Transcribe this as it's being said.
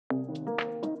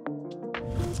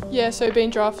Yeah, so being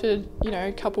drafted,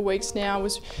 a couple of weeks now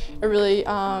was a really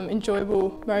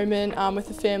enjoyable moment with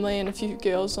the family and a few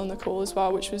girls on the call as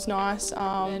well, which was nice.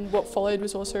 And what followed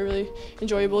was also really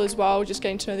enjoyable as well, just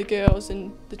getting to know the girls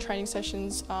and the training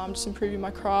sessions, just improving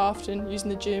my craft and using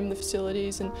the gym, the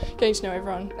facilities and getting to know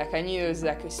everyone. I knew it was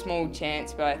a small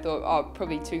chance, but I thought, oh,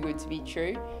 probably too good to be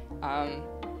true.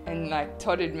 And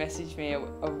Todd had messaged me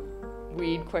a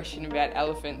weird question about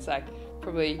elephants,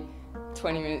 probably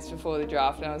 20 minutes before the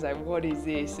draft, and I was like, what is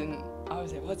this? And I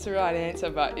was like, what's the right answer?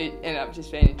 But it ended up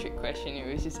just being a trick question.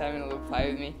 It was just having a little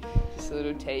play with me, just a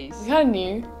little tease. We kind of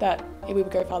knew that we would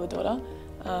go father-daughter,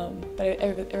 but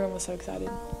everyone was so excited.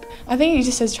 I think he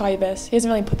just says try your best. He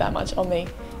doesn't really put that much on me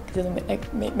because it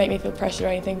doesn't make me feel pressured or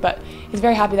anything, but he's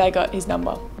very happy that I got his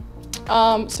number.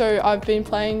 So I've been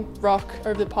playing ruck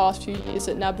over the past few years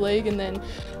at NAB League, and then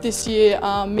this year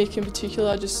Mick in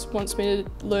particular just wants me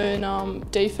to learn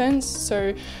defence,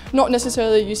 so not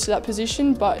necessarily used to that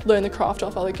position but learn the craft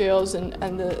off other girls and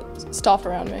the staff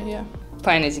around me, yeah.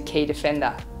 Playing as a key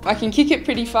defender. I can kick it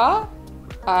pretty far.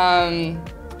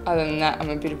 Other than that, I'm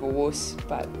a bit of a wuss,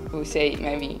 but we'll see,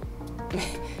 maybe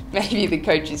the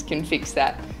coaches can fix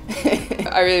that.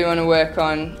 I really want to work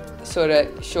on sort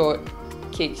of short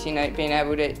kicks, being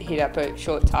able to hit up a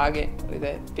short target with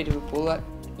a bit of a bullet.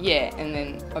 Yeah, and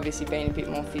then obviously being a bit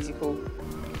more physical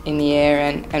in the air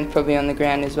and probably on the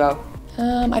ground as well.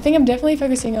 I think I'm definitely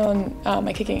focusing on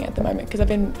my kicking at the moment because I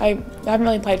haven't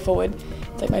really played forward.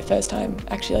 It's my first time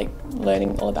actually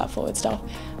learning all about forward stuff.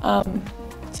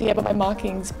 So yeah, but my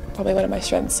marking's probably one of my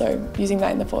strengths, so using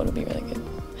that in the forward would be really good.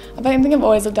 I think I've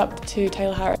always looked up to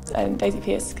Taylor Harris and Daisy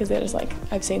Pearce because they're just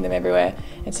I've seen them everywhere.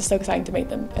 It's just so exciting to meet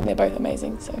them, and they're both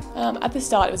amazing. So at the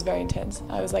start it was very intense.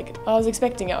 I was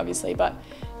expecting it obviously, but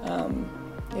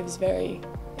it was very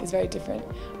different.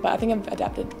 But I think I've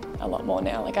adapted a lot more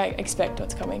now. I expect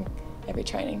what's coming every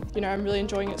training. I'm really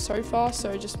enjoying it so far,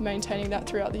 so just maintaining that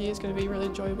throughout the year is going to be really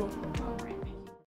enjoyable.